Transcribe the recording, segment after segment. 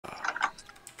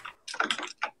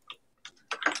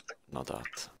not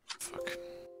that. Fuck.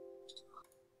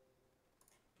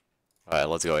 Alright,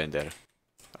 let's go in there.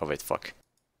 Oh wait, fuck.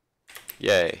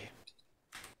 Yay.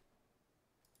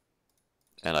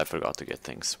 And I forgot to get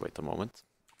things. Wait a moment.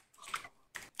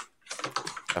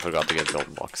 I forgot to get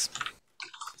golden blocks.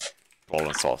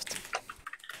 Problem solved.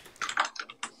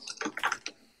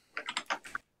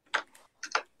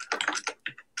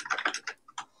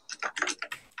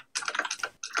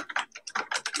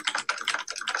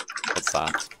 What's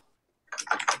that?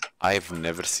 I've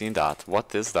never seen that.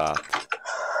 What is that?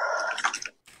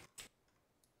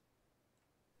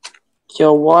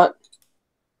 Yo, what?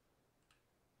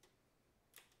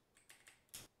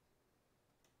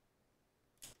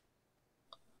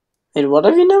 Wait, what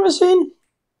have you never seen?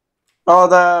 Oh,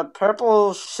 the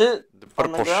purple shit. The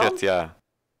on the purple ground? shit, yeah.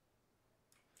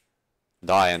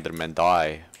 Die, Enderman,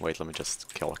 die. Wait, let me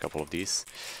just kill a couple of these.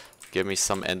 Give me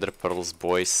some ender pearls,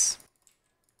 boys.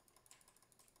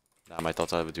 Damn, I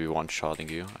thought I would be one-shotting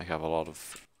you. I have a lot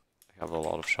of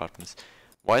sharpness.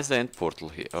 Why is the end portal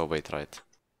here? Oh wait, right.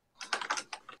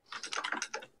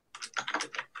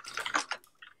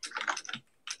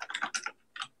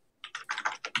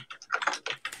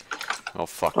 Oh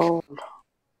fuck. Oh.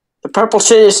 The purple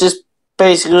shit is just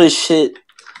basically shit.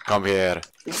 Come here.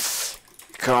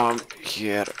 Come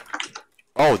here.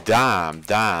 Oh damn.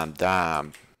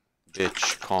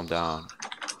 Bitch, calm down.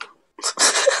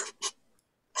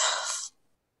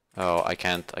 Oh, I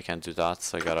can't do that,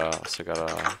 so I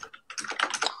gotta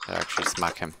actually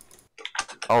smack him.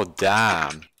 Oh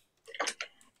damn.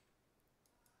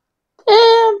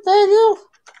 Damn, Daniel.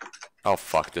 Oh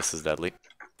fuck, this is deadly.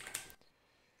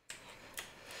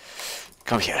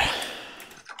 Come here.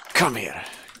 Come here.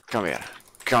 Come here.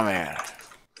 Come here.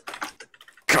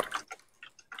 Come.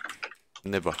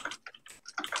 Nibba.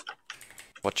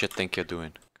 What you think you're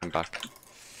doing? Come back.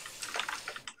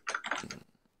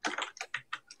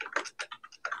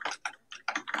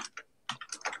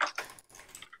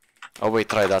 Oh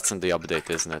wait, right, that's in the update,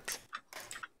 isn't it?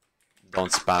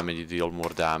 Don't spam and you deal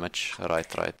more damage.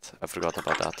 Right, I forgot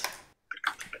about that.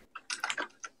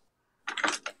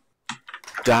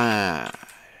 Die!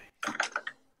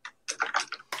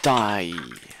 Die!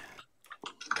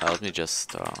 Let me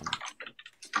just,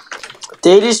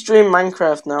 Daily stream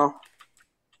Minecraft now.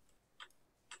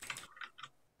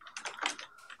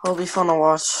 It'll be fun to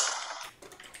watch.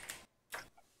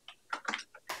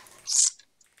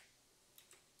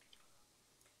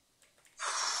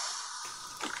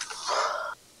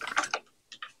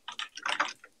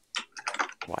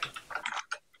 Why?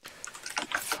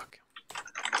 Fuck.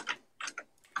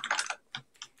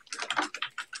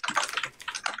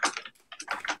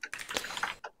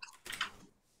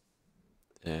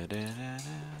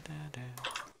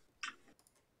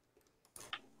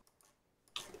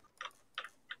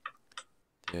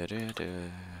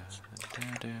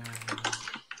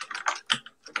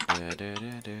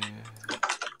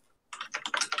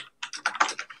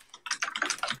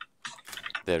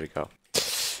 There we go.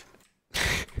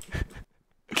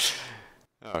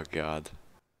 Oh god.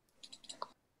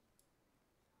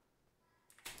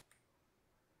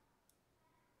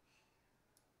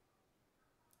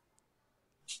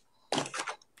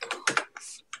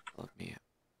 Let me.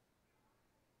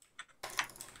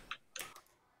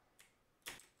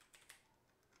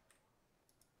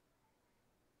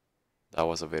 That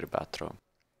was a very bad throw.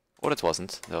 Or it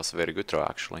wasn't. That was a very good throw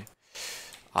actually.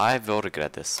 I will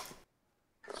regret this.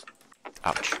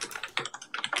 Ouch.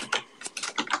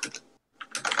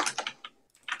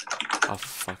 Oh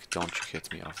fuck, don't you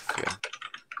hit me off here.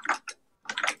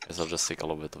 Guess I'll just take a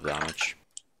little bit of damage.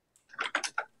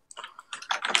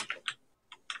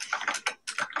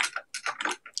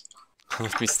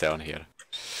 Let me stay on here.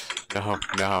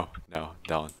 No,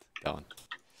 don't.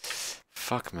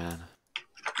 Fuck, man.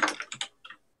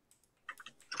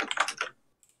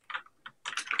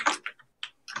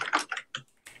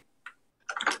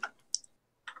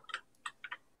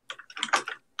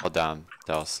 Oh damn,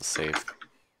 that was a save.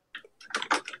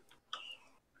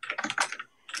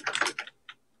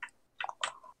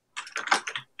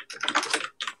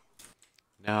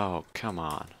 No, come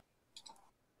on.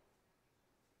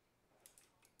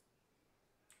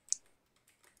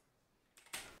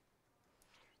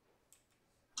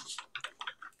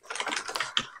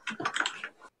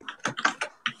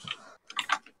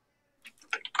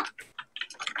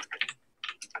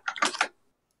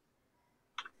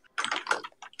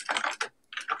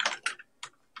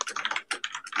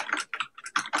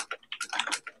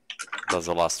 That's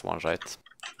the last one, right?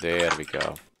 There we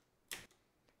go.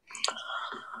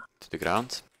 To the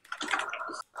ground.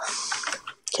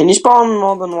 Can you spawn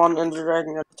more than one Ender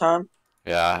Dragon at a time?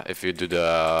 Yeah, if you do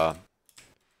the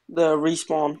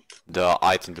respawn.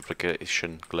 item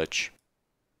duplication glitch.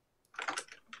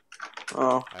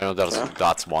 Oh. I know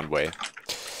that's one way.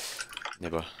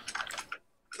 Never.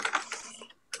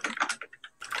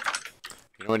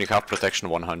 You know when you have protection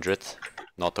 100,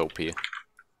 not OP.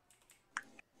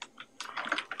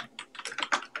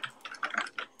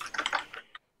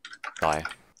 Die.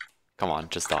 Come on,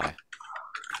 just die.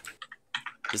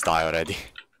 Just die already.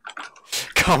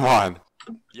 Come on.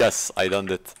 Yes, I done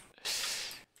it.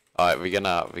 Alright, we're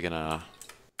gonna.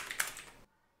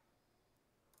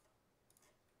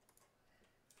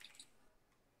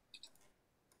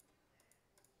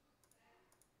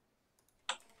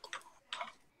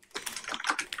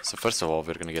 So first of all,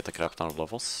 we're gonna get a crap ton of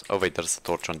levels. Oh wait, there's a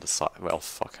torch on the side. Well,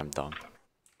 fuck, I'm done.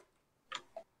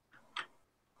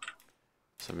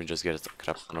 So we just get a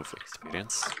crap ton of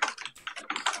experience.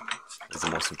 That's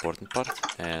the most important part.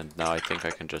 And now I think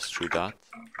I can just shoot that.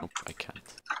 Nope, I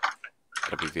can't.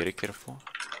 Gotta be very careful.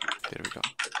 There we go.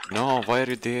 No, why are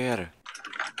you there?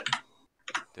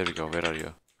 There we go, where are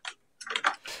you?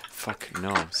 Fuck,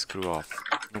 no, screw off.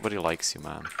 Nobody likes you,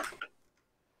 man.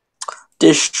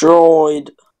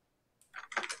 Destroyed.